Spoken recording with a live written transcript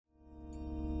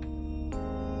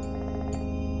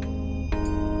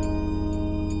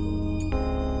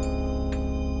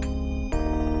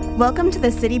Welcome to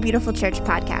the City Beautiful Church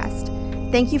podcast.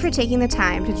 Thank you for taking the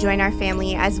time to join our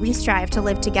family as we strive to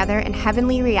live together in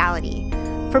heavenly reality.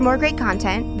 For more great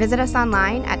content, visit us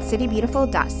online at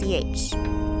citybeautiful.ch.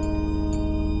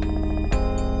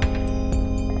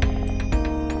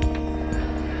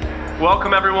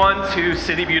 Welcome everyone to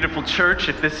City Beautiful Church.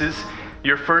 If this is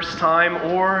your first time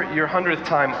or your 100th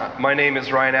time, my name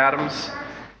is Ryan Adams.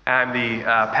 I'm the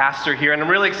pastor here, and I'm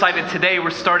really excited. Today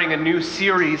we're starting a new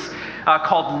series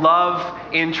called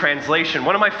Love in Translation.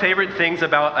 One of my favorite things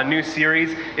about a new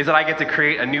series is that I get to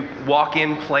create a new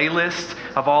walk-in playlist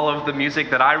of all of the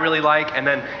music that I really like, and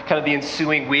then kind of the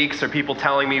ensuing weeks are people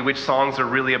telling me which songs are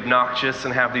really obnoxious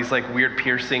and have these like weird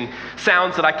piercing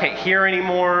sounds that I can't hear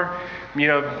anymore. You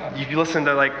know, you listen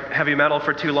to like heavy metal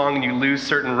for too long and you lose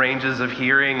certain ranges of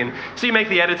hearing, and so you make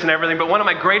the edits and everything. But one of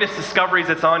my greatest discoveries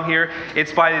that's on here,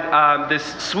 it's by this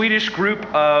Swedish group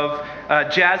of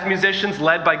jazz musicians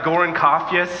led by Goran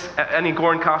Kafjes. Any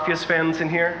Goran Kafjes fans in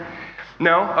here?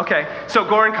 No? Okay. So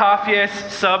Goran Kafjes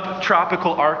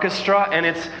Subtropical Orchestra, and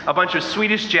it's a bunch of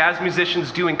Swedish jazz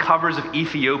musicians doing covers of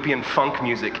Ethiopian funk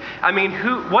music. I mean,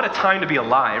 what a time to be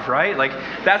alive, right? Like,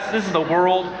 this is the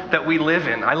world that we live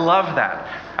in. I love that.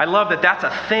 I love that that's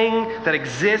a thing that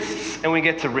exists, and we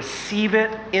get to receive it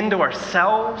into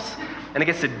ourselves, and it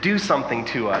gets to do something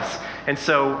to us. And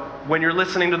so when you're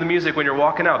listening to the music, when you're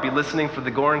walking out, be listening for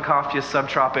the Goran Kafjes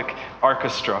Subtropic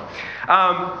Orchestra.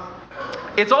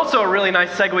 It's also a really nice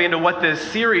segue into what this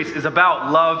series is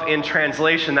about, love in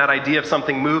translation, that idea of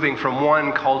something moving from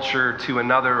one culture to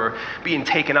another or being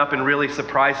taken up in really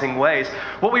surprising ways.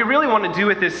 What we really want to do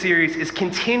with this series is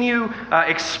continue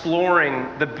exploring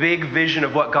the big vision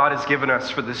of what God has given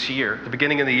us for this year. At the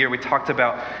beginning of the year, we talked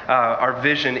about our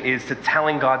vision is to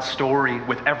telling God's story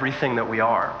with everything that we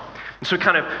are. So we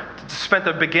kind of spent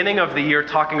the beginning of the year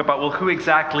talking about, well, who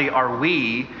exactly are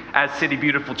we as City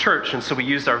Beautiful Church? And so we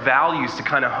used our values to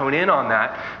kind of hone in on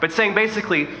that. But saying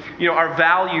basically, you know, our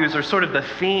values are sort of the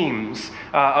themes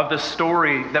of the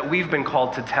story that we've been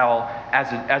called to tell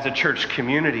as a church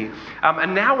community.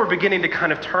 And now we're beginning to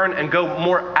kind of turn and go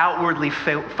more outwardly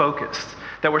focused.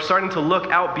 That we're starting to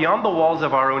look out beyond the walls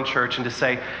of our own church and to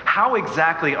say, how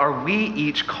exactly are we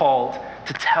each called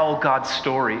to tell God's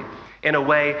story in a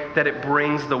way that it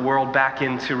brings the world back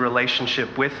into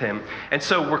relationship with Him? And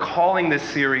so we're calling this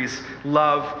series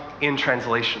Love in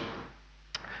Translation.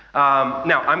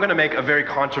 Now, I'm going to make a very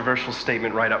controversial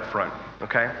statement right up front,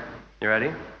 okay? You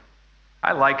ready?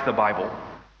 I like the Bible.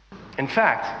 In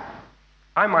fact,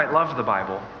 I might love the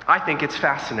Bible. I think it's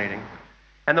fascinating.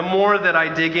 And the more that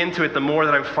I dig into it, the more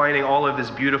that I'm finding all of this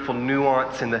beautiful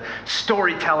nuance and the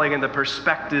storytelling and the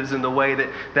perspectives and the way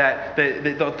that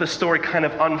the story kind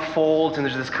of unfolds, and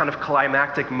there's this kind of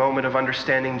climactic moment of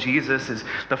understanding Jesus is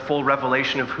the full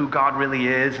revelation of who God really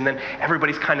is, and then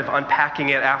everybody's kind of unpacking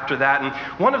it after that. And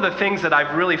one of the things that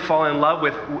I've really fallen in love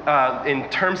with in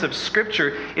terms of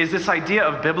Scripture is this idea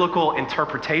of biblical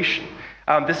interpretation.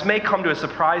 This may come to a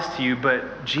surprise to you,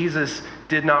 but Jesus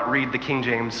did not read the King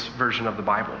James Version of the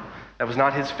Bible. That was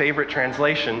not his favorite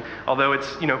translation, although it's,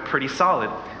 pretty solid.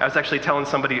 I was actually telling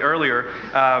somebody earlier,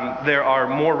 there are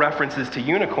more references to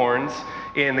unicorns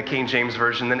in the King James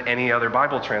Version than any other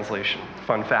Bible translation.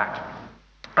 Fun fact.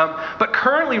 But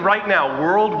currently, right now,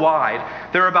 worldwide,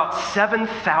 there are about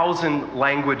 7,000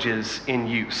 languages in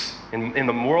use. In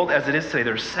the world as it is today,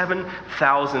 there are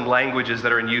 7,000 languages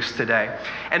that are in use today.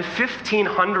 And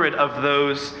 1,500 of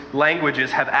those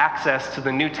languages have access to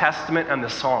the New Testament and the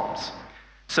Psalms.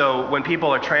 So when people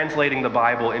are translating the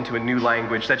Bible into a new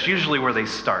language, that's usually where they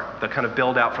start. They kind of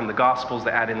build out from the Gospels,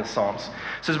 they add in the Psalms.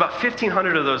 So there's about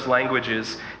 1,500 of those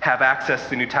languages have access to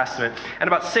the New Testament, and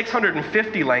about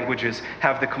 650 languages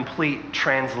have the complete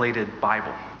translated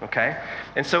Bible, okay?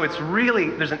 And so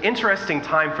there's an interesting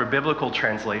time for biblical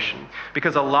translation,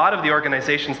 because a lot of the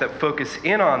organizations that focus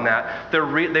in on that,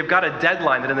 they've got a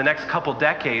deadline that in the next couple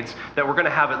decades that we're going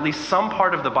to have at least some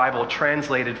part of the Bible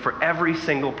translated for every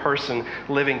single person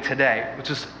living today, which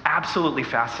is absolutely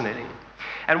fascinating.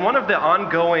 And one of the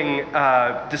ongoing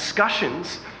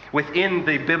discussions within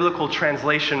the biblical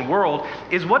translation world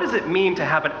is, what does it mean to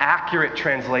have an accurate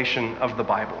translation of the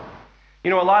Bible? A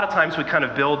lot of times we kind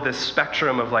of build this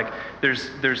spectrum of like,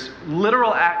 there's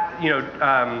literal,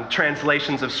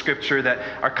 translations of Scripture that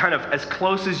are kind of as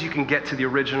close as you can get to the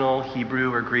original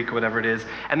Hebrew or Greek or whatever it is,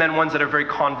 and then ones that are very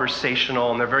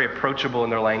conversational and they're very approachable in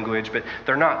their language, but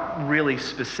they're not really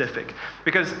specific.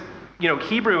 Because,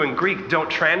 Hebrew and Greek don't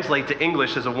translate to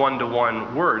English as a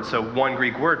one-to-one word, so one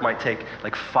Greek word might take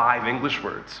like 5 English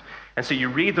words. And so you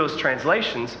read those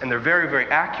translations and they're very, very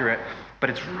accurate, but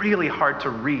it's really hard to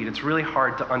read. It's really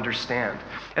hard to understand.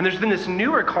 And there's been this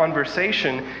newer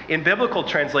conversation in biblical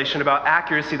translation about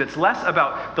accuracy that's less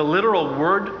about the literal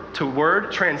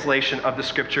word-to-word translation of the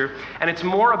scripture, and it's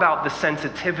more about the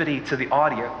sensitivity to the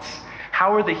audience.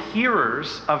 How are the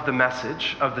hearers of the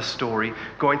message, of the story,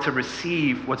 going to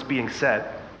receive what's being said?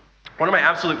 One of my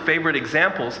absolute favorite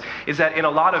examples is that in a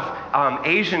lot of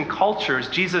Asian cultures,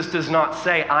 Jesus does not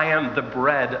say, "I am the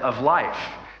bread of life,"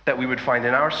 that we would find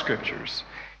in our scriptures.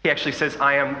 He actually says,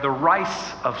 "I am the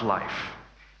rice of life."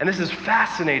 And this is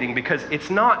fascinating because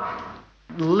it's not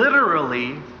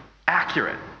literally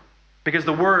accurate, because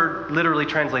the word literally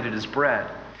translated is bread,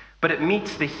 but it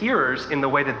meets the hearers in the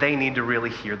way that they need to really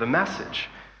hear the message,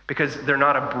 because they're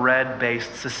not a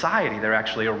bread-based society. They're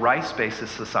actually a rice-based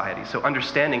society. So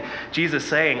understanding Jesus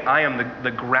saying, "I am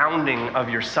the grounding of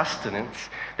your sustenance,"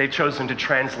 they've chosen to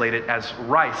translate it as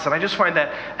rice. And I just find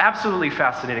that absolutely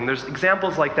fascinating. There's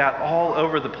examples like that all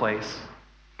over the place.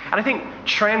 And I think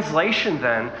translation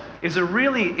then is a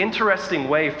really interesting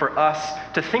way for us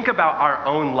to think about our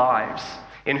own lives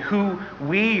in who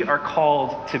we are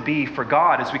called to be for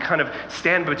God, as we kind of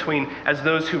stand between as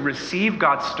those who receive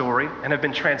God's story and have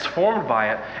been transformed by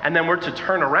it, and then we're to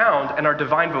turn around, and our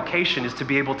divine vocation is to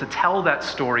be able to tell that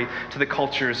story to the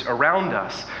cultures around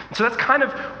us. So that's kind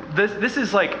of, this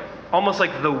is like almost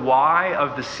like the why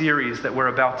of the series that we're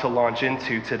about to launch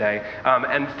into today.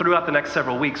 And throughout the next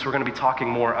several weeks, we're going to be talking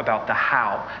more about the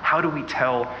how. How do we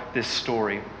tell this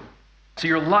story? So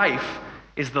your life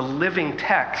is the living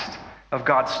text of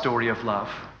God's story of love.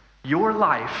 Your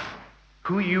life,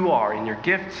 who you are in your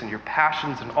gifts and your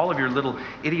passions and all of your little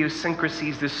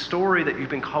idiosyncrasies, this story that you've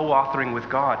been co-authoring with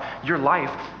God, your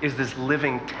life is this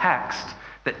living text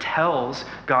that tells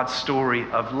God's story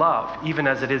of love, even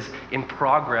as it is in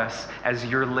progress as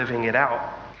you're living it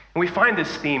out. And we find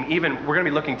this theme even, we're going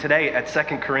to be looking today at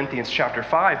 2 Corinthians chapter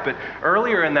 5, but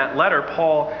earlier in that letter,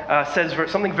 Paul says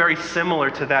something very similar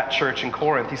to that church in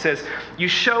Corinth. He says, "You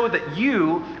show that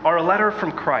you are a letter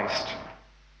from Christ,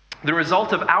 the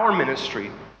result of our ministry,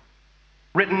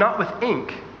 written not with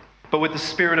ink, but with the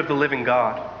Spirit of the living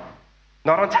God,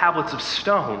 not on tablets of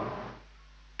stone,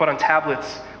 but on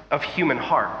tablets of human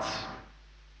hearts."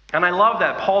 And I love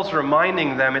that Paul's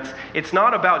reminding them it's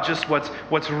not about just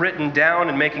what's written down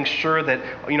and making sure that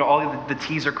all the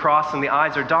T's are crossed and the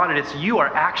I's are dotted. It's you are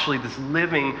actually this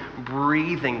living,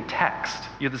 breathing text.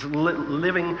 You're this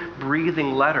living,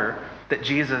 breathing letter that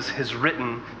Jesus has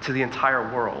written to the entire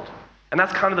world. And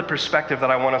that's kind of the perspective that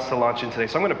I want us to launch in today.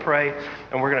 So I'm going to pray,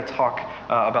 and we're going to talk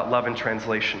about love and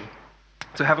translation.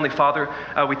 So Heavenly Father,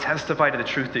 we testify to the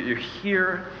truth that you're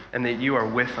here and that you are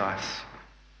with us.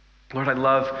 Lord, I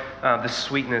love the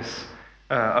sweetness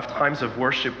of times of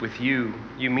worship with you.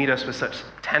 You meet us with such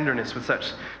tenderness, with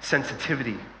such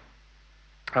sensitivity.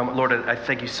 Lord, I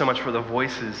thank you so much for the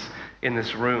voices in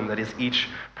this room, that as each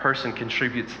person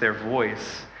contributes their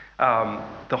voice,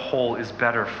 the whole is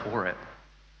better for it.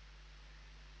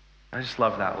 I just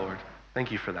love that, Lord.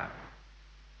 Thank you for that.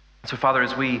 So, Father,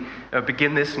 as we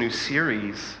begin this new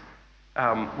series,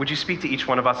 would you speak to each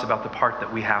one of us about the part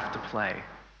that we have to play?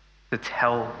 To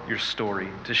tell your story,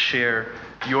 to share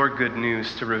your good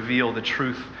news, to reveal the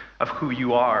truth of who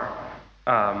you are,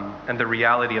 and the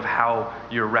reality of how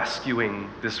you're rescuing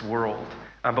this world.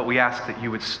 But we ask that you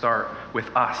would start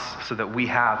with us so that we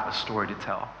have a story to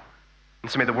tell. And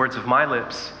so may the words of my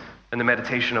lips and the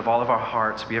meditation of all of our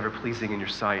hearts be ever pleasing in your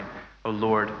sight, O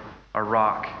Lord, our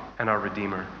rock and our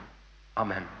Redeemer.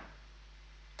 Amen.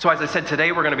 So as I said,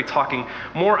 today we're going to be talking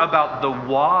more about the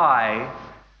why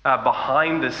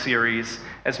behind this series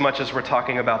as much as we're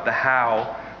talking about the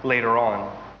how later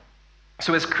on.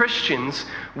 So as Christians,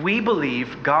 we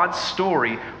believe God's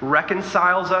story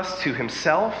reconciles us to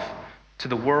himself, to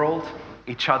the world,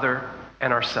 each other,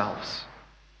 and ourselves.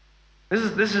 This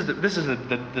is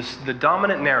the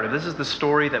dominant narrative. This is the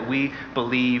story that we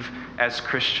believe as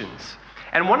Christians.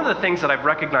 And one of the things that I've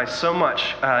recognized so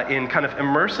much in kind of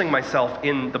immersing myself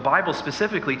in the Bible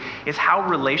specifically is how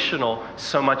relational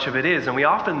so much of it is. And we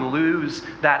often lose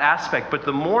that aspect. But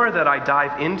the more that I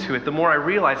dive into it, the more I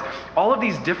realize all of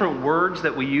these different words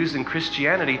that we use in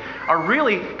Christianity are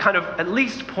really kind of at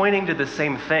least pointing to the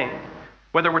same thing.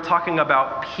 Whether we're talking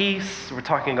about peace, we're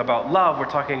talking about love, we're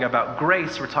talking about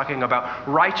grace, we're talking about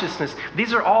righteousness,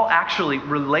 these are all actually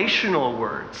relational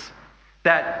words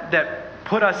that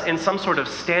put us in some sort of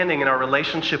standing in our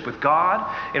relationship with God,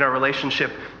 in our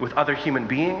relationship with other human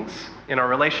beings, in our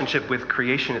relationship with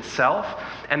creation itself,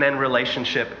 and then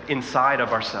relationship inside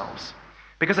of ourselves.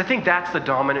 Because I think that's the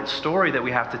dominant story that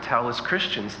we have to tell as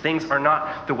Christians. Things are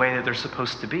not the way that they're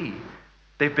supposed to be.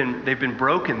 They've been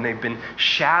broken, they've been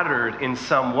shattered in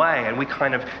some way, and we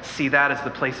kind of see that as the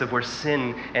place of where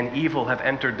sin and evil have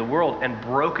entered the world and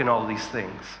broken all these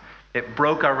things. It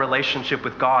broke our relationship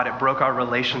with God, it broke our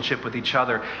relationship with each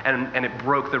other, and it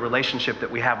broke the relationship that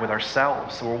we have with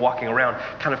ourselves. So we're walking around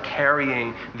kind of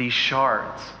carrying these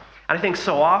shards. And I think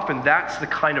so often that's the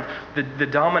kind of the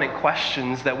dominant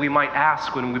questions that we might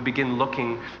ask when we begin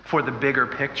looking for the bigger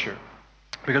picture.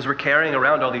 Because we're carrying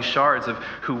around all these shards of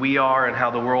who we are and how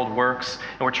the world works,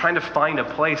 and we're trying to find a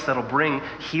place that'll bring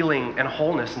healing and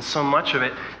wholeness. And so much of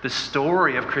it, the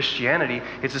story of Christianity,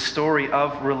 is a story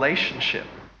of relationship.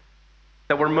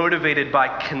 That we're motivated by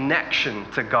connection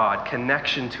to God,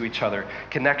 connection to each other,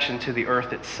 connection to the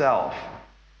earth itself.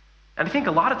 And I think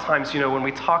a lot of times, when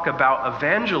we talk about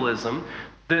evangelism,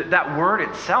 that word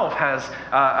itself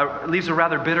leaves a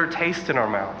rather bitter taste in our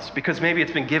mouths, because maybe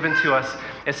it's been given to us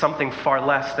as something far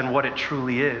less than what it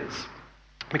truly is.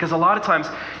 Because a lot of times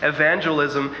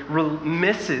evangelism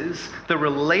misses the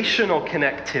relational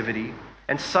connectivity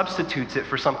and substitutes it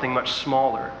for something much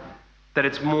smaller. That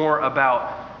it's more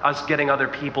about us getting other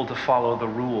people to follow the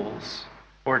rules,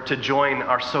 or to join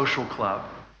our social club,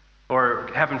 or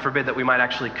heaven forbid that we might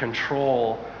actually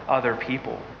control other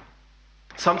people.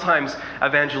 Sometimes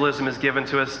evangelism is given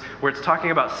to us where it's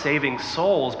talking about saving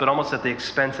souls, but almost at the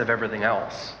expense of everything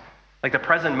else. Like the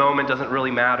present moment doesn't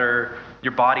really matter,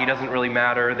 your body doesn't really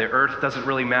matter, the earth doesn't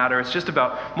really matter. It's just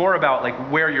more about like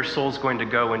where your soul's going to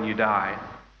go when you die.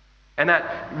 And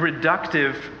that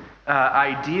reductive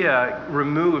idea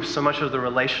removes so much of the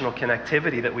relational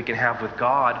connectivity that we can have with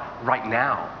God right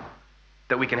now,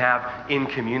 that we can have in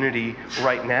community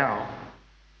right now.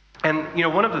 And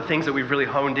one of the things that we've really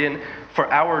honed in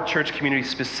for our church community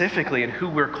specifically and who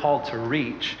we're called to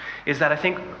reach is that I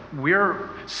think we're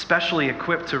specially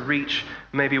equipped to reach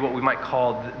maybe what we might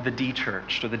call the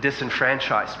de-churched or the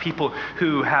disenfranchised, people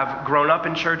who have grown up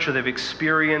in church or they've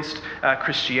experienced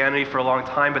Christianity for a long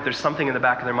time, but there's something in the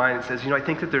back of their mind that says, I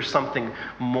think that there's something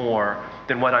more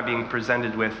than what I'm being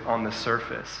presented with on the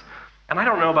surface. And I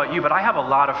don't know about you, but I have a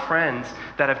lot of friends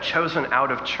that have chosen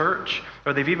out of church,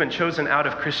 or they've even chosen out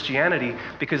of Christianity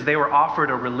because they were offered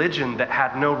a religion that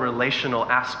had no relational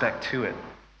aspect to it.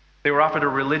 They were offered a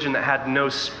religion that had no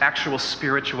actual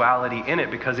spirituality in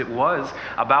it because it was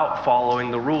about following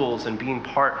the rules and being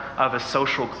part of a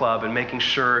social club and making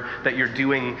sure that you're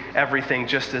doing everything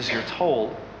just as you're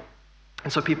told.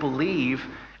 And so people leave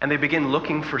and they begin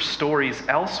looking for stories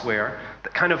elsewhere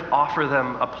that kind of offer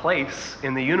them a place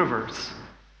in the universe,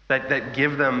 that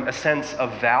give them a sense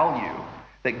of value,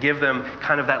 that give them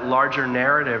kind of that larger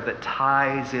narrative that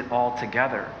ties it all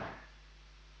together.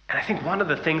 And I think one of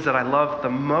the things that I love the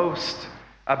most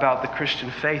about the Christian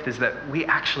faith is that we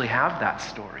actually have that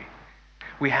story.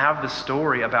 We have the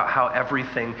story about how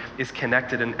everything is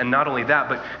connected. And not only that,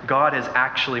 but God has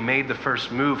actually made the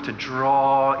first move to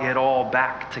draw it all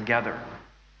back together,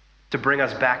 to bring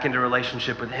us back into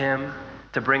relationship with Him,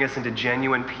 to bring us into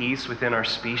genuine peace within our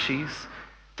species,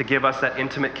 to give us that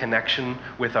intimate connection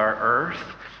with our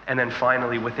earth, and then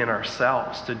finally within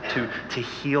ourselves, to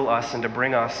heal us and to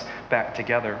bring us back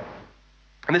together.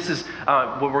 And this is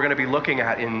what we're going to be looking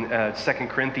at in 2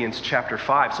 Corinthians chapter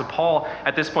 5. So Paul,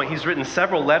 at this point, he's written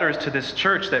several letters to this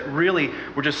church that really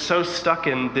were just so stuck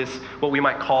in this, what we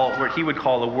might call, what he would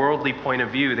call a worldly point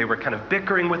of view. They were kind of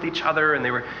bickering with each other, and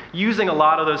they were using a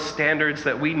lot of those standards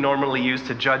that we normally use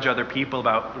to judge other people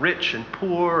about rich and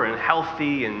poor and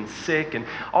healthy and sick, and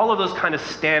all of those kind of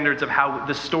standards of how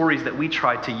the stories that we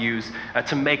try to use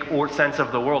to make sense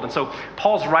of the world. And so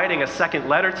Paul's writing a second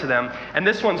letter to them, and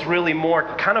this one's really more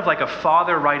kind of like a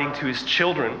father writing to his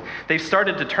children. They've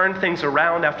started to turn things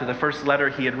around after the first letter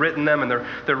he had written them, and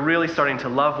they're really starting to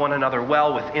love one another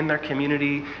well within their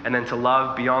community, and then to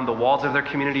love beyond the walls of their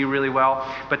community really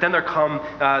well. But then there come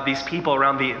these people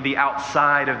around the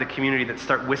outside of the community that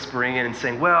start whispering in and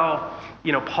saying, well,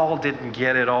 Paul didn't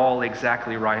get it all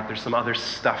exactly right. There's some other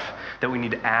stuff that we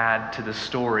need to add to the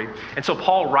story. And so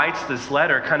Paul writes this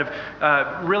letter kind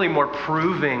of really more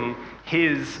proving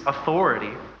his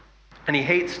authority. And he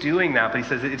hates doing that, but he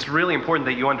says it's really important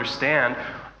that you understand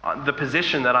the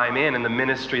position that I'm in and the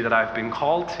ministry that I've been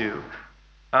called to,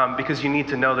 because you need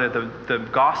to know that the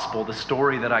gospel, the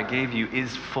story that I gave you,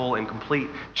 is full and complete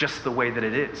just the way that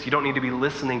it is. You don't need to be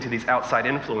listening to these outside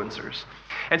influencers.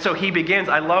 And so he begins,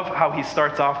 I love how he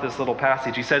starts off this little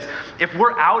passage. He says, if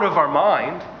we're out of our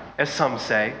mind, as some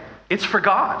say, it's for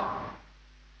God.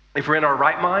 If we're in our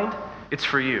right mind, it's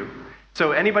for you.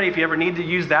 So anybody, if you ever need to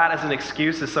use that as an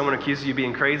excuse, as someone accuses you of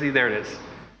being crazy, there it is.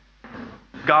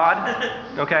 God,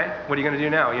 okay, what are you going to do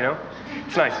now,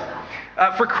 It's nice.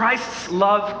 For Christ's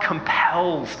love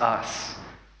compels us.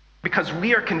 because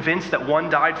we are convinced that one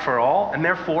died for all, and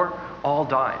therefore all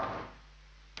died.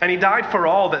 And he died for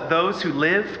all, that those who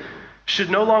live should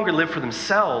no longer live for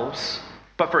themselves,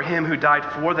 but for him who died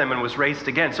for them and was raised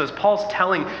again. So as Paul's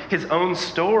telling his own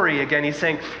story again, he's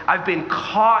saying, I've been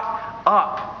caught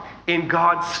up in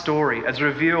God's story as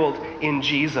revealed in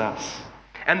Jesus.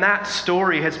 And that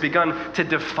story has begun to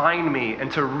define me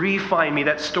and to refine me.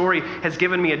 That story has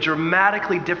given me a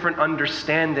dramatically different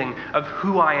understanding of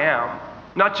who I am.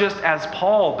 Not just as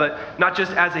Paul, but not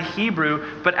just as a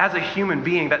Hebrew, but as a human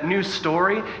being. That new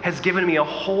story has given me a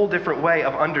whole different way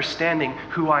of understanding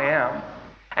who I am.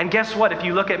 And guess what? If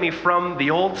you look at me from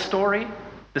the old story,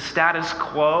 the status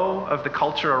quo of the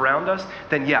culture around us,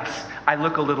 then yes, I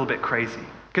look a little bit crazy.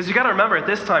 Because you got to remember, at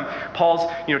this time, Paul's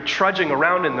trudging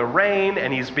around in the rain,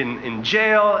 and he's been in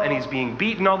jail, and he's being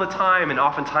beaten all the time, and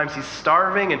oftentimes he's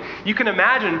starving. And you can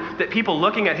imagine that people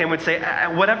looking at him would say,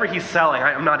 whatever he's selling,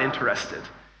 I'm not interested.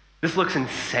 This looks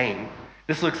insane.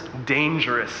 This looks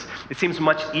dangerous. It seems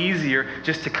much easier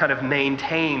just to kind of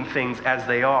maintain things as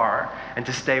they are and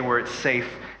to stay where it's safe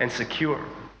and secure.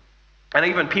 And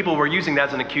even people were using that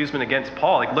as an accusation against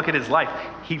Paul. Like, look at his life.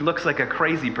 He looks like a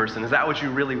crazy person. Is that what you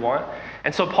really want?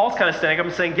 And so Paul's kind of standing up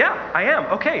and saying, yeah, I am.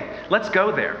 Okay, let's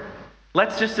go there.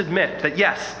 Let's just admit that,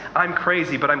 yes, I'm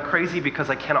crazy, but I'm crazy because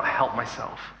I cannot help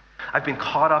myself. I've been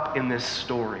caught up in this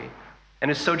story.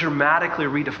 And it's so dramatically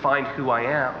redefined who I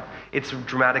am. It's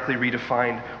dramatically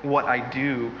redefined what I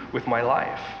do with my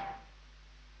life.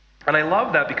 And I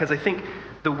love that because I think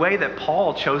the way that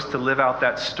Paul chose to live out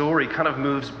that story kind of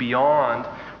moves beyond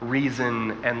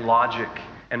reason and logic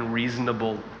and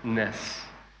reasonableness.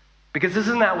 Because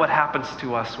isn't that what happens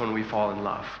to us when we fall in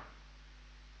love?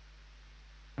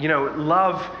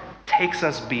 Love takes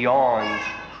us beyond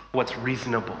what's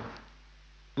reasonable.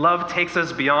 Love takes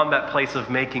us beyond that place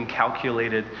of making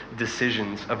calculated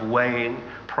decisions, of weighing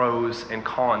pros and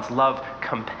cons. Love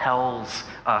compels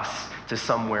us to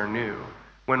somewhere new.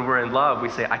 When we're in love, we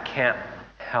say, I can't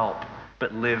help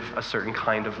but live a certain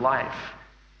kind of life.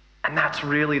 And that's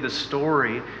really the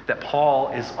story that Paul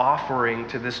is offering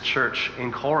to this church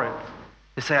in Corinth.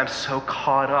 To say, I'm so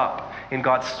caught up in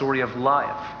God's story of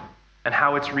life and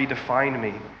how it's redefined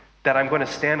me that I'm going to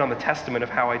stand on the testament of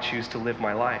how I choose to live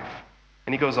my life.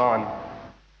 And he goes on.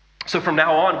 So from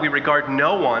now on, we regard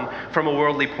no one from a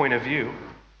worldly point of view.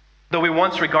 Though we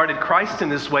once regarded Christ in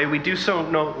this way, we do so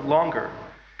no longer.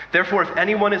 Therefore, if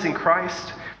anyone is in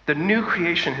Christ, the new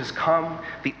creation has come,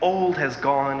 the old has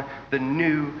gone, the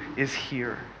new is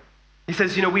here. He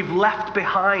says, we've left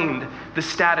behind the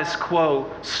status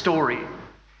quo story.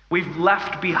 We've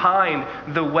left behind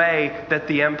the way that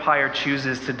the empire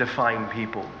chooses to define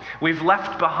people. We've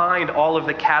left behind all of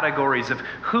the categories of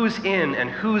who's in and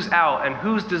who's out and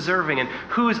who's deserving and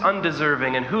who's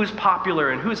undeserving and who's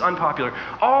popular and who's unpopular.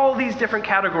 All these different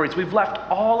categories, we've left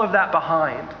all of that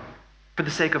behind for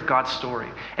the sake of God's story.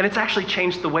 And it's actually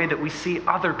changed the way that we see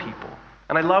other people.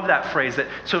 And I love that phrase, that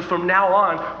so from now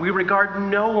on, we regard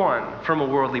no one from a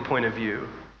worldly point of view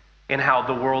in how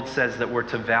the world says that we're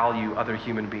to value other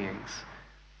human beings.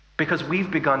 Because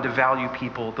we've begun to value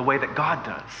people the way that God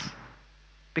does.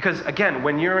 Because again,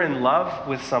 when you're in love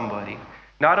with somebody,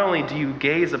 not only do you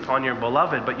gaze upon your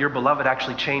beloved, but your beloved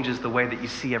actually changes the way that you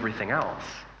see everything else.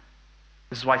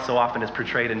 This is why so often it's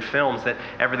portrayed in films that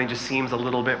everything just seems a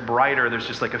little bit brighter. There's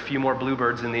just like a few more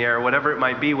bluebirds in the air, whatever it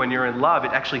might be. When you're in love,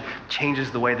 it actually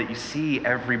changes the way that you see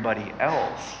everybody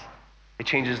else. It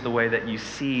changes the way that you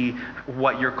see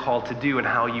what you're called to do and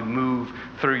how you move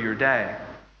through your day.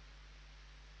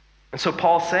 And so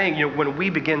Paul's saying, when we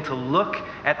begin to look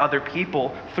at other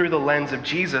people through the lens of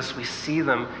Jesus, we see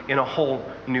them in a whole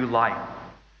new light.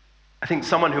 I think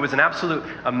someone who was an absolute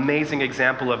amazing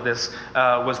example of this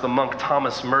was the monk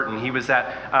Thomas Merton. He was at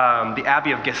the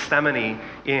Abbey of Gethsemane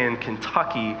in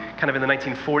Kentucky, kind of in the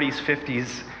 1940s,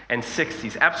 50s, and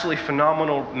 60s. Absolutely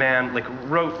phenomenal man,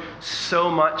 wrote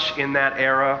so much in that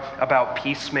era about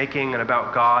peacemaking and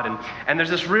about God. And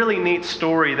there's this really neat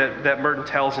story that Merton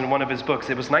tells in one of his books.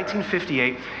 It was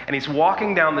 1958, and he's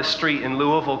walking down the street in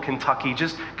Louisville, Kentucky,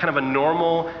 just kind of a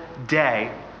normal day.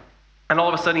 And all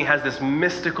of a sudden he has this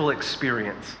mystical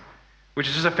experience, which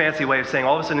is just a fancy way of saying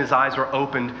all of a sudden his eyes were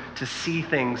opened to see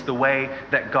things the way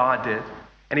that God did.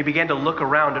 And he began to look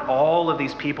around at all of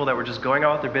these people that were just going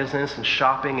out with their business and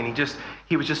shopping, and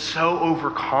he was just so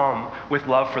overcome with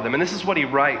love for them. And this is what he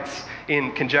writes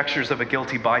in Conjectures of a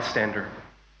Guilty Bystander.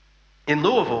 In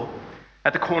Louisville,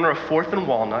 at the corner of 4th and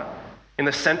Walnut, in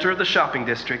the center of the shopping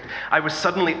district, I was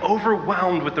suddenly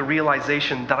overwhelmed with the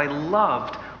realization that I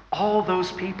loved all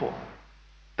those people,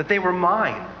 that they were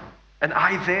mine and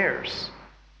I theirs.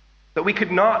 that we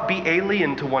could not be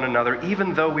alien to one another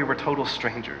even though we were total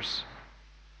strangers.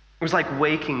 It was like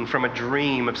waking from a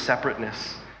dream of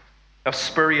separateness, of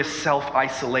spurious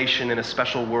self-isolation in a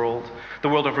special world, the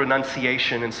world of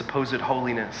renunciation and supposed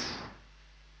holiness.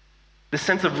 The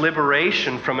sense of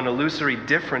liberation from an illusory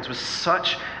difference was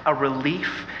such a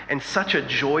relief and such a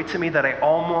joy to me that I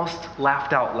almost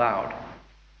laughed out loud.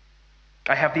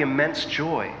 I have the immense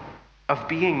joy of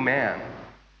being man,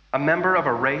 a member of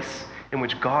a race in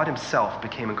which God himself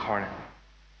became incarnate.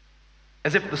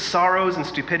 As if the sorrows and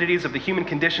stupidities of the human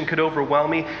condition could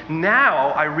overwhelm me, now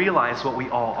I realize what we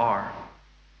all are.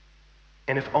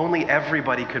 And if only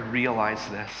everybody could realize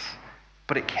this,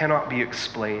 but it cannot be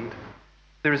explained.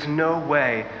 There is no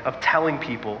way of telling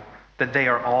people that they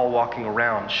are all walking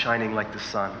around shining like the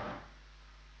sun.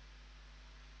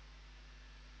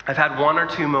 I've had one or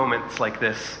two moments like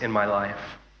this in my life.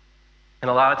 And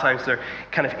a lot of times they're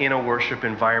kind of in a worship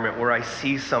environment where I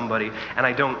see somebody and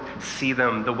I don't see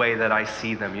them the way that I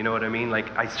see them. You know what I mean?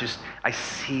 Like I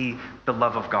see the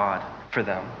love of God for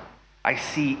them. I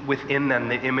see within them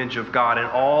the image of God, and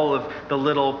all of the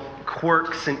little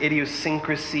quirks and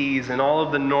idiosyncrasies and all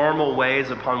of the normal ways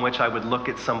upon which I would look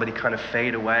at somebody kind of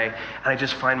fade away. And I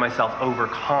just find myself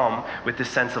overcome with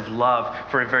this sense of love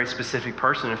for a very specific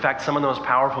person. In fact, some of the most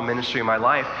powerful ministry in my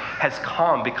life has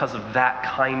come because of that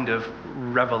kind of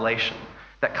revelation,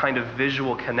 that kind of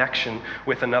visual connection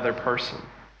with another person.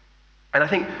 And I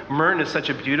think Merton is such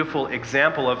a beautiful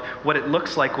example of what it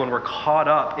looks like when we're caught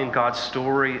up in God's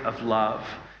story of love,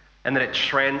 and that it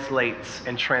translates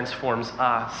and transforms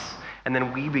us, and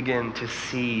then we begin to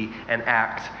see and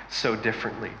act so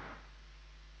differently.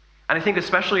 And I think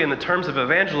especially in the terms of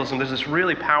evangelism, there's this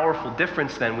really powerful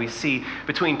difference then we see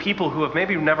between people who have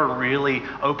maybe never really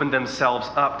opened themselves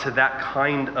up to that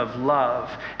kind of love.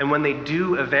 And when they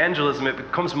do evangelism, it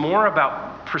becomes more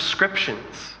about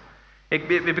prescriptions.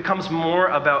 It becomes more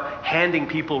about handing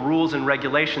people rules and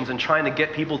regulations and trying to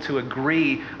get people to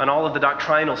agree on all of the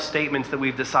doctrinal statements that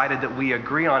we've decided that we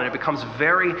agree on. And it becomes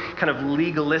very kind of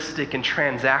legalistic and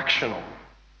transactional.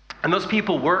 And those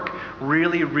people work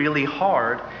really, really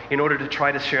hard in order to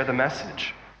try to share the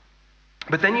message.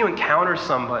 But then you encounter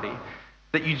somebody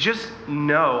that you just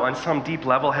know on some deep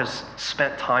level has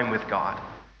spent time with God.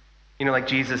 You know, like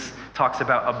Jesus talks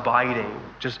about abiding,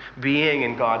 just being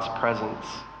in God's presence.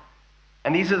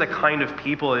 And these are the kind of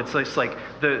people, it's just like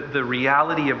the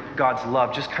reality of God's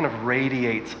love just kind of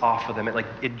radiates off of them.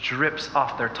 It drips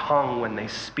off their tongue when they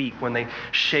speak. When they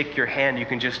shake your hand, you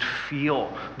can just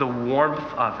feel the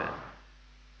warmth of it.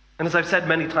 And as I've said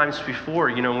many times before,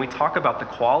 you know, when we talk about the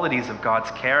qualities of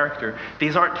God's character,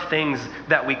 these aren't things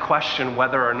that we question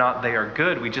whether or not they are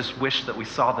good. We just wish that we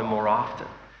saw them more often.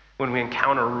 When we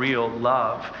encounter real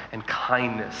love and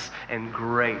kindness and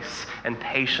grace and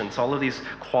patience, all of these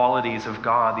qualities of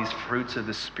God, these fruits of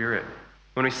the Spirit,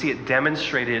 when we see it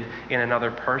demonstrated in another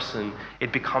person,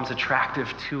 it becomes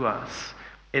attractive to us.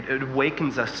 It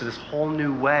awakens us to this whole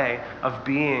new way of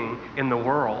being in the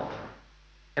world.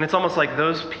 And it's almost like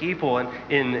those people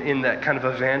in that kind of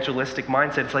evangelistic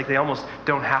mindset, it's like they almost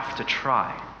don't have to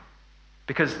try,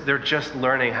 because they're just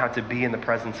learning how to be in the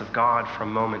presence of God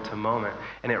from moment to moment,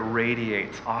 and it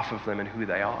radiates off of them and who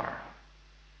they are.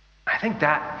 I think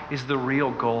that is the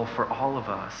real goal for all of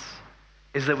us,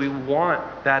 is that we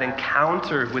want that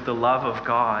encounter with the love of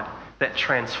God that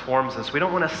transforms us. We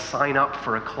don't want to sign up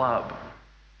for a club.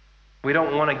 We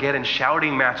don't want to get in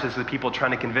shouting matches with people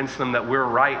trying to convince them that we're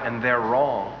right and they're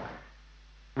wrong.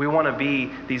 We want to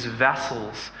be these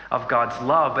vessels of God's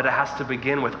love, but it has to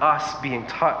begin with us being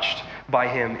touched by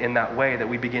him in that way that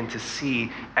we begin to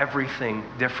see everything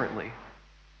differently.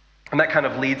 And that kind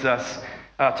of leads us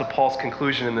to Paul's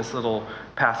conclusion in this little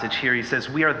passage here. He says,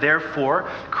 "We are therefore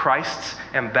Christ's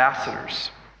ambassadors."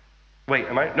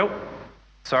 Wait, Nope.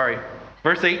 Sorry.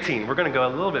 Verse 18. We're going to go a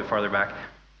little bit farther back.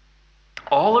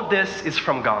 "All of this is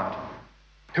from God,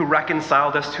 who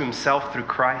reconciled us to himself through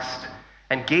Christ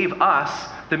and gave us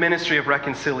the ministry of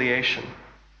reconciliation."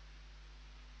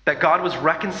 That God was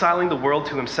reconciling the world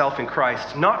to himself in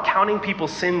Christ, not counting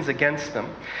people's sins against them.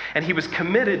 And he was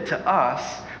committed to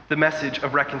us the message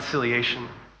of reconciliation.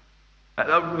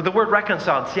 The word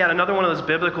reconciled is yet another one of those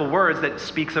biblical words that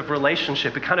speaks of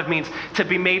relationship. It kind of means to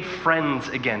be made friends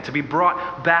again, to be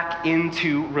brought back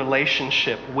into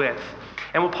relationship with.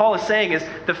 And what Paul is saying is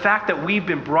the fact that we've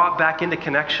been brought back into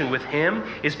connection with him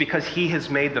is because he has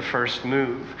made the first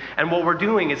move. And what we're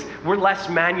doing is we're less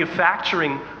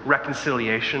manufacturing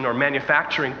reconciliation or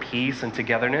manufacturing peace and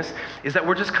togetherness, is that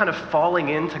we're just kind of falling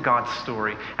into God's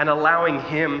story and allowing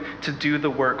him to do the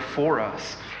work for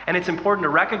us. And it's important to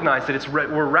recognize that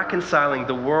we're reconciling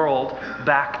the world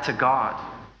back to God.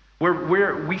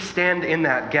 We stand in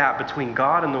that gap between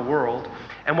God and the world,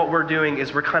 and what we're doing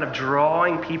is we're kind of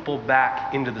drawing people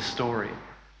back into the story.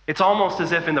 It's almost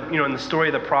as if in the story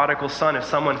of the prodigal son, if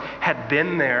someone had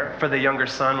been there for the younger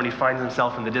son when he finds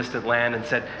himself in the distant land and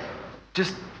said,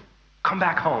 just come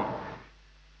back home.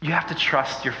 You have to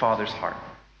trust your father's heart.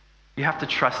 You have to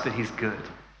trust that he's good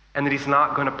and that he's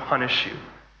not going to punish you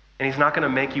and he's not going to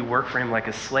make you work for him like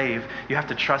a slave. You have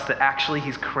to trust that actually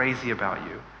he's crazy about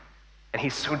you and he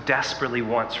so desperately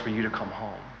wants for you to come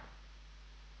home.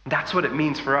 That's what it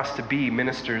means for us to be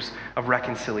ministers of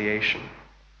reconciliation.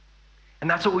 And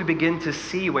that's what we begin to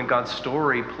see when God's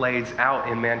story plays out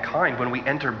in mankind. When we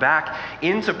enter back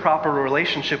into proper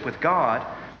relationship with God,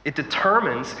 it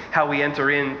determines how we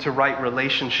enter into right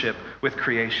relationship with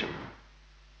creation.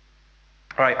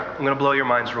 All right, I'm going to blow your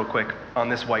minds real quick on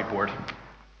this whiteboard.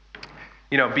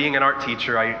 Being an art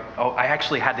teacher, I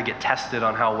actually had to get tested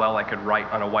on how well I could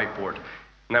write on a whiteboard.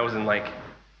 And that was in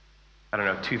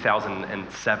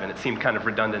 2007. It seemed kind of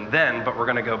redundant then, but we're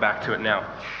going to go back to it now.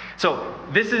 So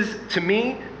this is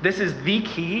the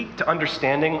key to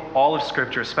understanding all of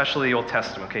Scripture, especially the Old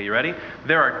Testament. Okay, you ready?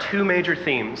 There are two major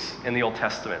themes in the Old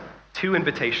Testament, two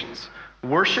invitations,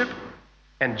 worship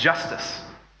and justice.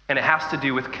 And it has to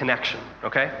do with connection,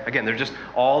 okay? Again,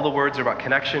 all the words are about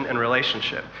connection and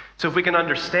relationship. So if we can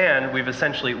understand,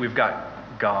 we've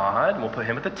got God, and we'll put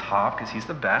him at the top because he's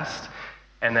the best.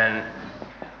 And then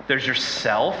there's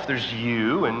yourself, there's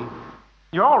you, and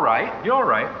you're all right.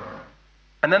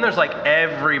 And then there's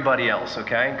everybody else,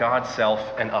 okay? God, self,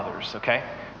 and others, okay?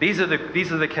 These are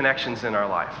the connections in our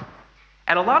life.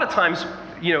 And a lot of times,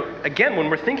 again, when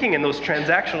we're thinking in those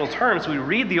transactional terms, we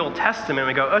read the Old Testament and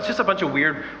we go, oh, it's just a bunch of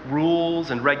weird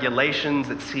rules and regulations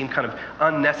that seem kind of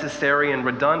unnecessary and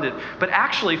redundant. But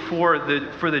actually, for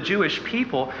the Jewish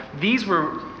people, these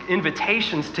were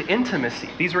invitations to intimacy.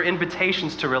 These were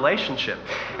invitations to relationship.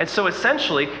 And so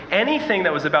essentially, anything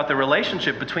that was about the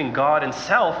relationship between God and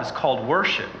self is called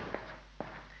worship.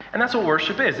 And that's what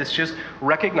worship is. It's just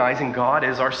recognizing God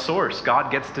as our source.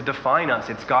 God gets to define us.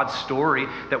 It's God's story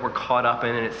that we're caught up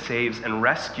in, and it saves and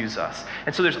rescues us.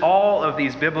 And so there's all of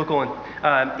these biblical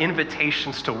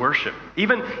invitations to worship.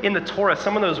 Even in the Torah,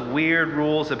 some of those weird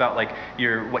rules about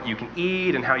what you can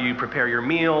eat and how you prepare your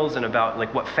meals and about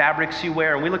what fabrics you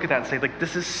wear. And we look at that and say,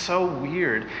 this is so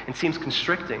weird and seems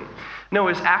constricting. No,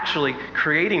 it's actually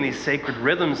creating these sacred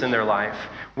rhythms in their life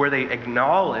where they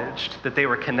acknowledged that they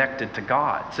were connected to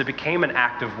God. So it became an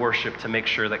act of worship to make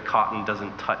sure that cotton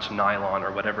doesn't touch nylon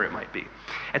or whatever it might be.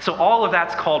 And so all of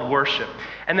that's called worship.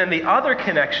 And then the other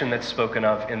connection that's spoken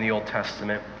of in the Old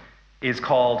Testament is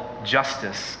called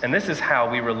justice. And this is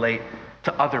how we relate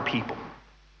to other people.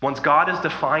 Once God has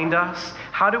defined us,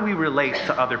 how do we relate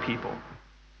to other people?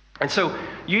 And so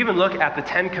you even look at the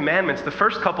 10 commandments. The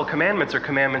first couple commandments are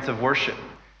commandments of worship.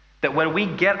 That when we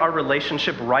get our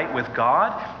relationship right with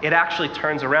God, it actually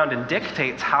turns around and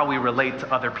dictates how we relate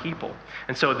to other people.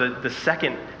 And so the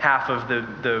second half of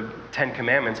the 10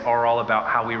 commandments are all about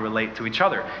how we relate to each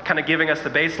other, kind of giving us the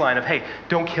baseline of, hey,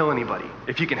 don't kill anybody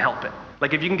if you can help it.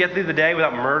 If you can get through the day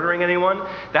without murdering anyone,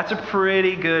 that's a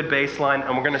pretty good baseline,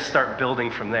 and we're going to start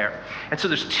building from there. And so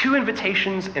there's two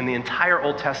invitations in the entire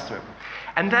Old Testament.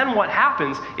 And then what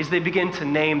happens is they begin to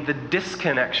name the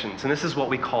disconnections, and this is what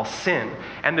we call sin.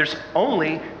 And there's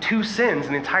only 2 sins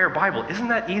in the entire Bible. Isn't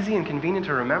that easy and convenient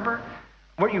to remember?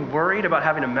 Weren't you worried about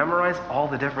having to memorize all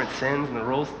the different sins and the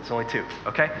rules? It's only 2,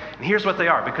 okay? And here's what they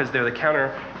are, because they're the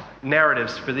counter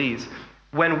narratives for these.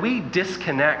 When we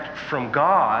disconnect from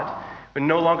God, we're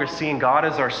no longer seeing God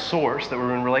as our source, that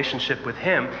we're in relationship with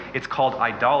him, it's called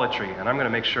idolatry. And I'm going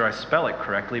to make sure I spell it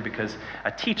correctly because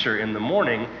a teacher in the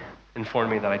morning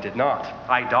informed me that I did not.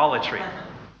 Idolatry.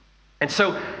 And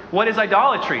so what is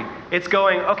idolatry? It's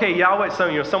going, okay, Yahweh,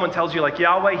 someone tells you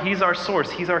Yahweh, he's our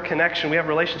source, he's our connection, we have a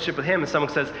relationship with him, and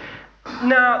someone says,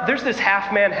 no, there's this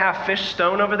half man, half fish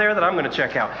stone over there that I'm going to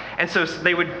check out. And so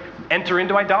they would enter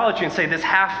into idolatry and say, this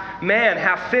half man,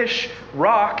 half fish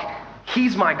rock,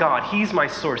 he's my God, he's my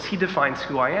source, he defines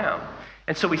who I am.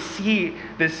 And so we see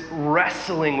this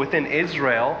wrestling within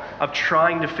Israel of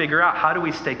trying to figure out how do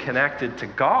we stay connected to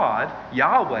God,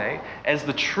 Yahweh, as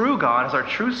the true God, as our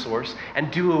true source,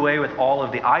 and do away with all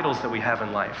of the idols that we have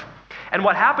in life. And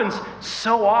what happens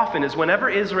so often is whenever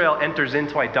Israel enters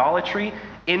into idolatry,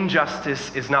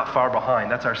 injustice is not far behind.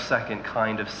 That's our second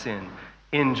kind of sin,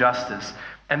 injustice.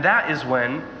 And that is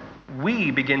when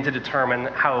we begin to determine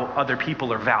how other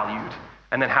people are valued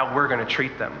and then how we're going to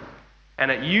treat them. And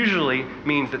it usually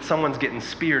means that someone's getting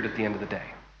speared at the end of the day.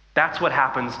 That's what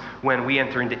happens when we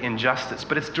enter into injustice.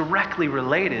 But it's directly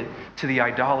related to the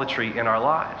idolatry in our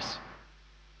lives.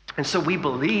 And so we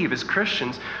believe as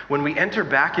Christians, when we enter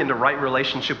back into right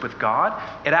relationship with God,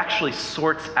 it actually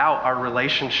sorts out our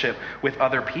relationship with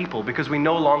other people because we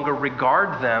no longer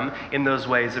regard them in those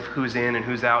ways of who's in and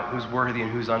who's out, who's worthy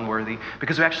and who's unworthy,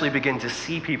 because we actually begin to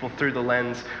see people through the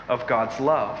lens of God's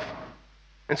love.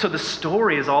 And so the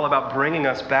story is all about bringing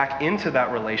us back into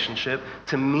that relationship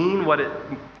to mean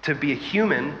to be a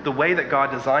human the way that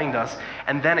God designed us,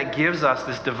 and then it gives us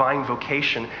this divine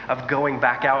vocation of going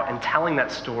back out and telling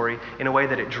that story in a way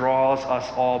that it draws us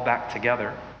all back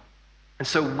together. And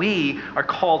so we are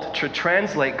called to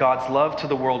translate God's love to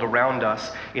the world around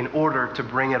us in order to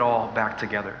bring it all back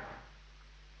together.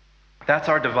 That's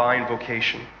our divine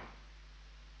vocation.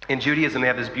 In Judaism, they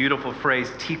have this beautiful phrase,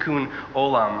 tikkun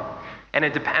olam. And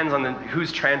it depends on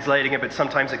who's translating it, but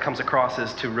sometimes it comes across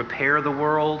as to repair the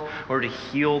world or to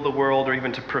heal the world or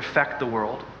even to perfect the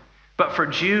world. But for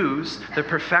Jews, the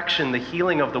perfection, the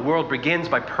healing of the world begins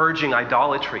by purging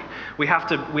idolatry. We have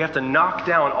to knock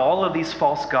down all of these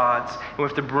false gods, and we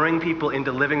have to bring people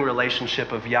into living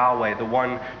relationship of Yahweh, the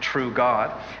one true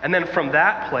God. And then from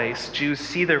that place, Jews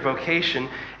see their vocation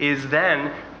is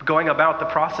then going about the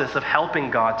process of helping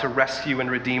God to rescue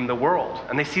and redeem the world.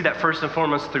 And they see that first and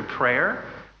foremost through prayer,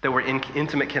 that we're in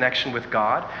intimate connection with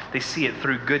God. They see it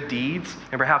through good deeds,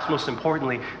 and perhaps most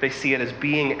importantly, they see it as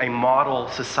being a model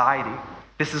society.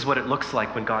 This is what it looks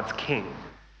like when God's king.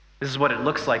 This is what it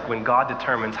looks like when God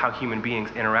determines how human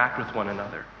beings interact with one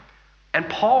another. And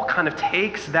Paul kind of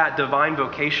takes that divine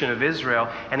vocation of Israel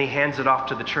and he hands it off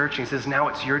to the church and he says, now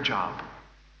it's your job.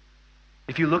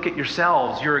 If you look at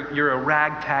yourselves, you're a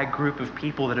ragtag group of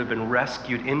people that have been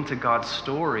rescued into God's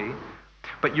story,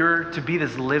 but you're to be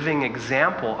this living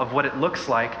example of what it looks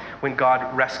like when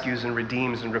God rescues and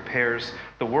redeems and repairs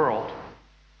the world.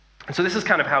 And so this is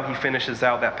kind of how he finishes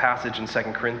out that passage in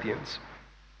 2 Corinthians.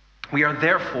 We are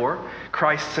therefore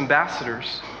Christ's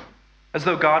ambassadors, as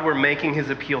though God were making his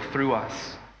appeal through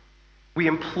us. We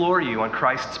implore you on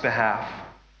Christ's behalf,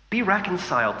 be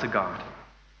reconciled to God.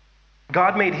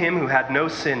 God made him who had no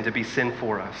sin to be sin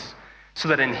for us, so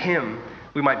that in him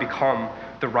we might become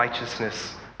the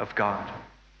righteousness of God.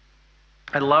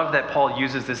 I love that Paul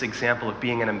uses this example of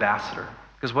being an ambassador,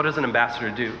 because what does an ambassador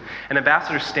do? An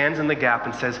ambassador stands in the gap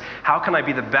and says, how can I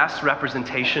be the best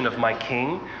representation of my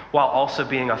king while also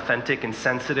being authentic and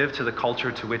sensitive to the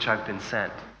culture to which I've been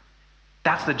sent?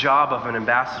 That's the job of an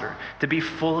ambassador, to be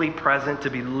fully present,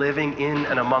 to be living in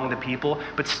and among the people,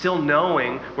 but still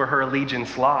knowing where her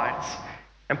allegiance lies.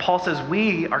 And Paul says,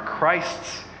 we are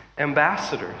Christ's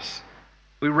ambassadors.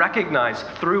 We recognize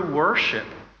through worship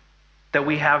that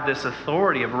we have this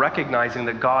authority of recognizing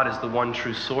that God is the one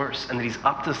true source and that he's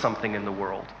up to something in the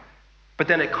world. But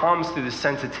then it comes through the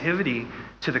sensitivity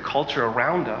to the culture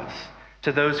around us,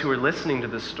 to those who are listening to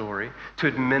this story, to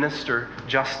administer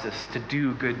justice, to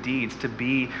do good deeds, to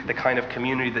be the kind of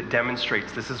community that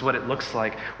demonstrates this is what it looks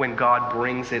like when God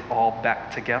brings it all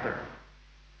back together.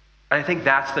 And I think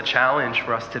that's the challenge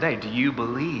for us today. Do you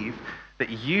believe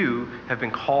that you have been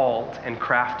called and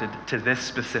crafted to this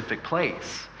specific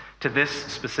place, to this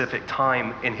specific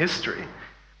time in history?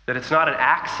 That it's not an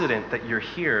accident that you're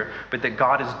here, but that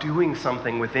God is doing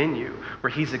something within you,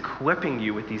 where he's equipping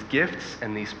you with these gifts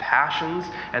and these passions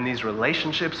and these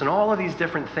relationships and all of these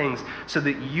different things so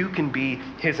that you can be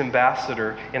his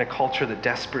ambassador in a culture that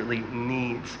desperately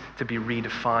needs to be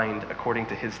redefined according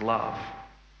to his love.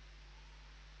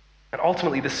 And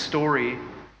ultimately, this story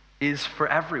is for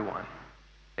everyone.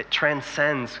 It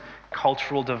transcends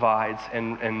cultural divides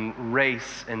and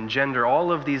race and gender, all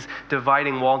of these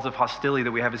dividing walls of hostility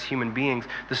that we have as human beings.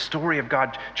 The story of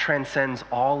God transcends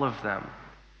all of them.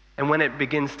 And when it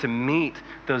begins to meet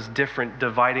those different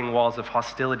dividing walls of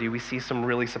hostility, we see some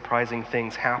really surprising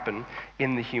things happen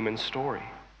in the human story.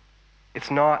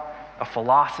 It's not a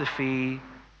philosophy,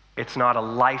 it's not a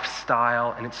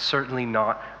lifestyle, and it's certainly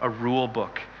not a rule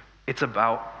book. It's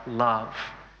about love.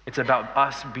 It's about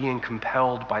us being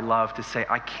compelled by love to say,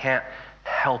 I can't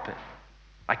help it.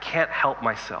 I can't help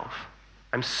myself.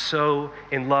 I'm so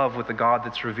in love with the God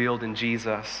that's revealed in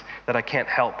Jesus that I can't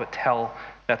help but tell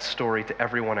that story to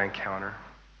everyone I encounter.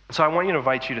 So I want you to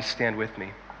invite you to stand with me.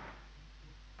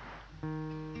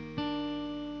 And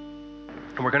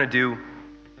we're going to do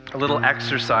a little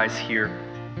exercise here.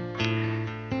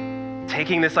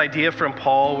 Taking this idea from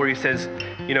Paul where he says,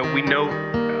 we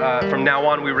know from now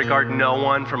on we regard no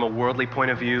one from a worldly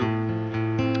point of view.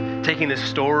 Taking this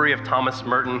story of Thomas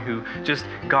Merton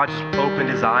God just opened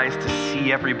his eyes to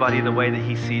see everybody the way that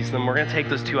he sees them. We're going to take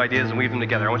those two ideas and weave them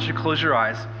together. I want you to close your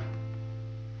eyes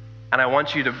and I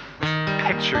want you to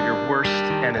picture your worst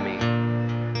enemy.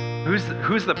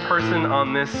 Who's the person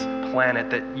on this planet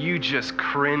that you just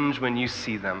cringe when you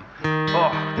see them?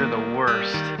 Oh, they're the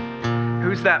worst.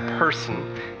 Who's that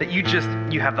person that you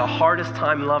have the hardest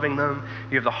time loving them,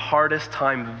 you have the hardest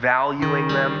time valuing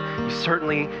them, you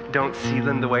certainly don't see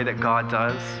them the way that God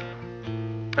does?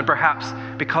 And perhaps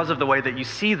because of the way that you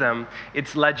see them,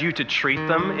 it's led you to treat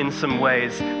them in some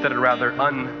ways that are rather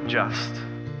unjust.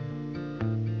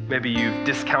 Maybe you've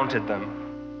discounted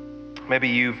them. Maybe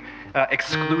you've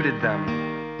excluded them.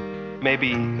 Maybe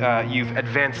you've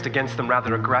advanced against them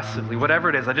rather aggressively. Whatever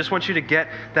it is, I just want you to get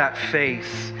that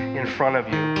face in front of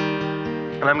you.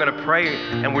 And I'm going to pray,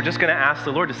 and we're just going to ask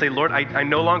the Lord to say, Lord, I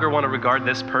no longer want to regard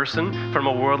this person from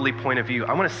a worldly point of view.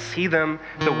 I want to see them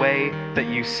the way that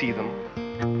you see them.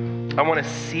 I want to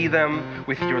see them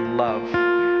with your love.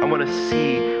 I want to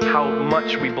see how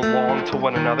much we belong to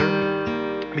one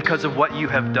another because of what you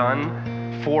have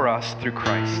done for us through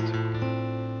Christ.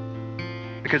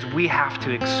 Because we have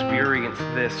to experience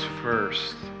this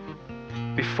first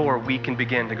before we can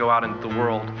begin to go out into the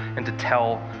world and to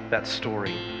tell that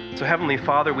story. So Heavenly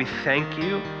Father, we thank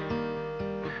you.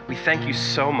 We thank you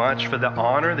so much for the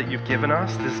honor that you've given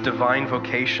us, this divine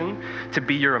vocation to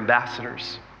be your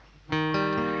ambassadors,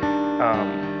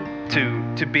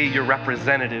 to be your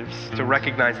representatives, to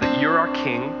recognize that you're our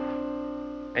King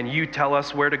and you tell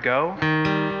us where to go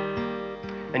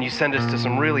and you send us to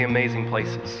some really amazing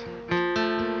places.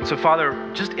 So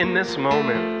Father, just in this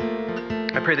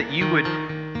moment, I pray that you would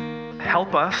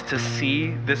help us to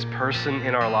see this person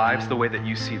in our lives the way that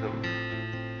you see them.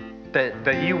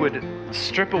 That you would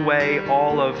strip away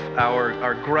all of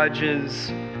our grudges,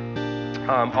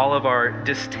 all of our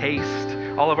distaste,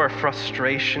 all of our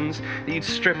frustrations, that you'd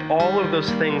strip all of those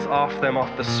things off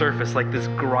the surface, like this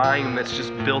grime that's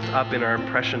just built up in our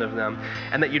impression of them,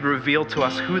 and that you'd reveal to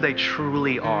us who they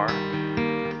truly are.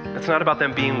 It's not about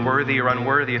them being worthy or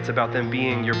unworthy, it's about them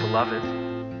being your beloved.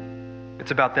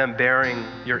 It's about them bearing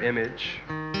your image.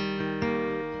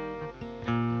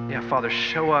 Yeah, Father,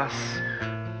 show us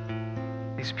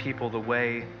these people the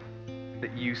way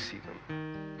that you see them.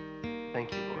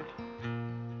 Thank you, Lord.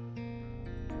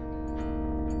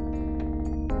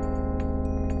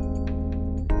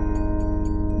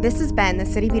 This has been the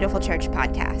City Beautiful Church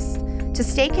podcast. To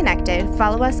stay connected,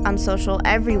 follow us on social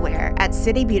everywhere at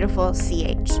City Beautiful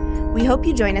CH. We hope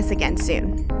you join us again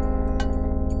soon.